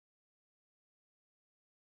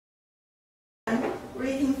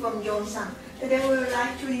Greeting from ZONESUN. Today we would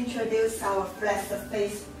like to introduce our flat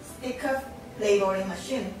surface sticker labeling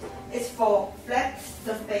machine. It's for flat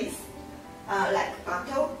surface like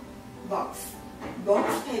bottle, box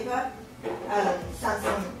paper,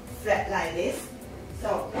 something flat like this.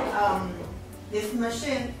 So this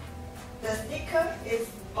machine, the sticker is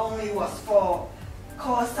only was for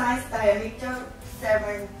core size diameter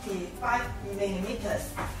 75 millimeters.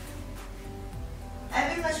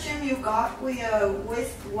 Every machine you got will with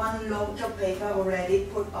one load of paper already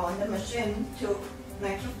put on the machine to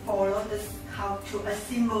make you follow this, how to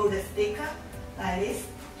assemble the sticker like this.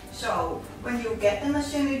 So when you get the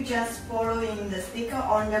machine, you just following the sticker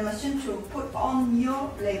on the machine to put on your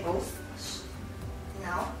labels.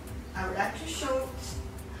 Now I would like to show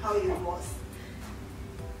how it works.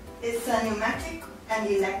 It's a pneumatic and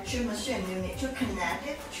electric machine. You need to connect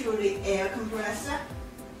it to the air compressor.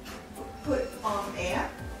 Put on air.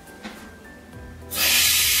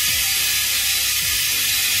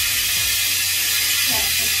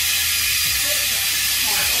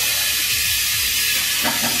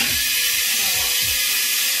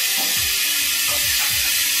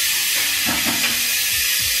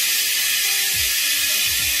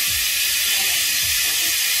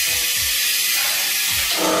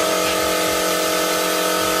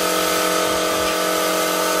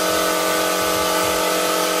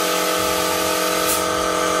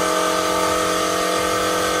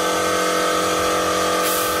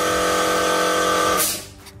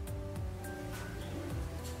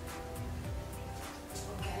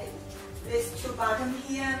 This two button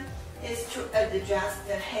here is to adjust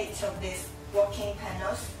the height of these working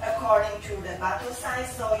panels according to the bottle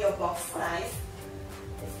size or your box size.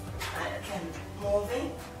 I can move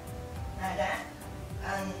it like that.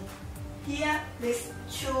 And here, these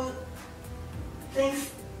two things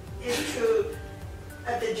is to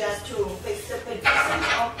adjust to fix the position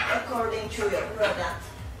according to your product.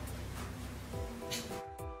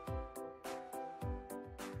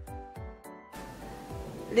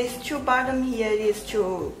 These two bottom here is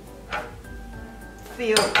to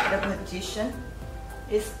feel the position.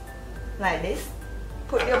 It's like this.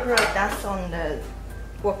 Put your products on the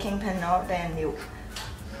working panel, then you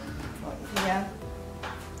put here.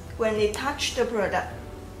 When you touch the product,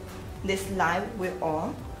 this light will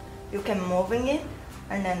on. You can moving it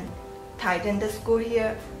and then tighten the screw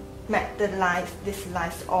here, make the lights, this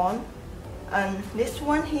lights on. And this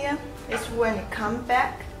one here is when it comes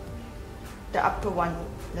back, the upper one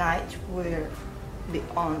light will be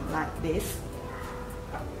on like this.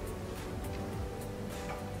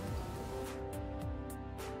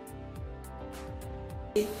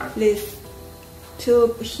 This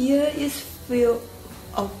tube here is filled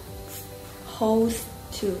of holes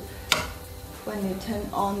to when you turn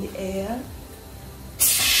on the air.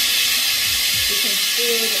 You can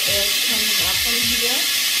feel the air coming up from here.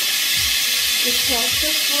 The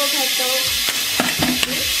plastic floor pedal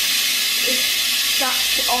is stuck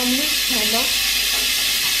on this panel.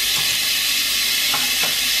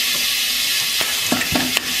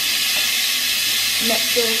 Make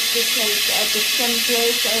the stickers at the same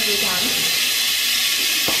place every time.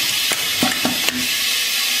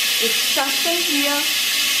 It's something here.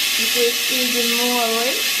 You can easily move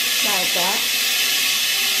away like that.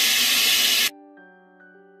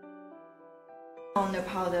 On the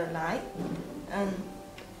powder light, and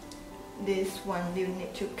this one you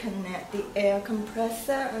need to connect the air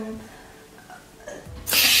compressor and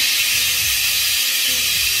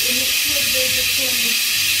it should be between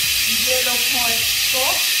 0.4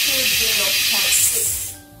 to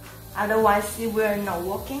 0.6. Otherwise it will not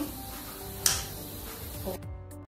working.